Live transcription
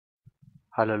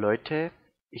Hallo Leute,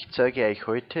 ich zeige euch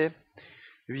heute,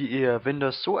 wie ihr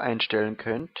Windows so einstellen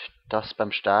könnt, dass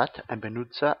beim Start ein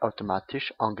Benutzer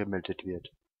automatisch angemeldet wird.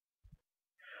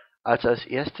 Also als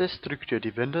erstes drückt ihr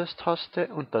die Windows-Taste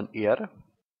und dann R.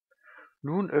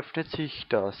 Nun öffnet sich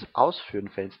das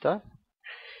Ausführen-Fenster.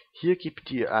 Hier gebt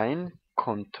ihr ein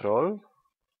Control,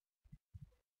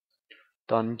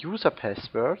 dann User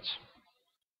Password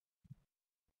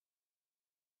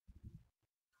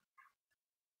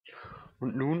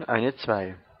und nun eine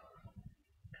 2.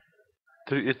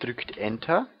 Ihr drückt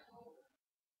Enter.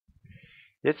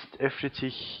 Jetzt öffnet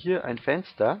sich hier ein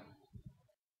Fenster.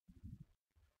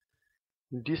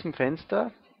 In diesem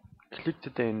Fenster klickt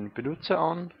ihr den Benutzer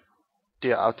an,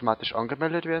 der automatisch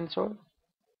angemeldet werden soll.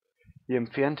 Ihr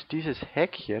entfernt dieses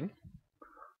Häkchen,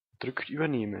 drückt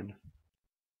Übernehmen.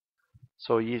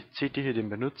 So, jetzt seht ihr hier den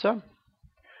Benutzer.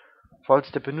 Falls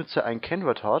der Benutzer ein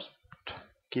Kennwort hat,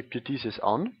 gebt ihr dieses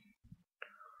an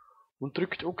und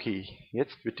drückt OK.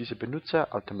 Jetzt wird dieser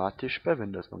Benutzer automatisch bei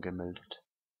Windows angemeldet.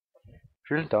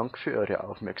 Vielen Dank für eure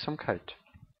Aufmerksamkeit.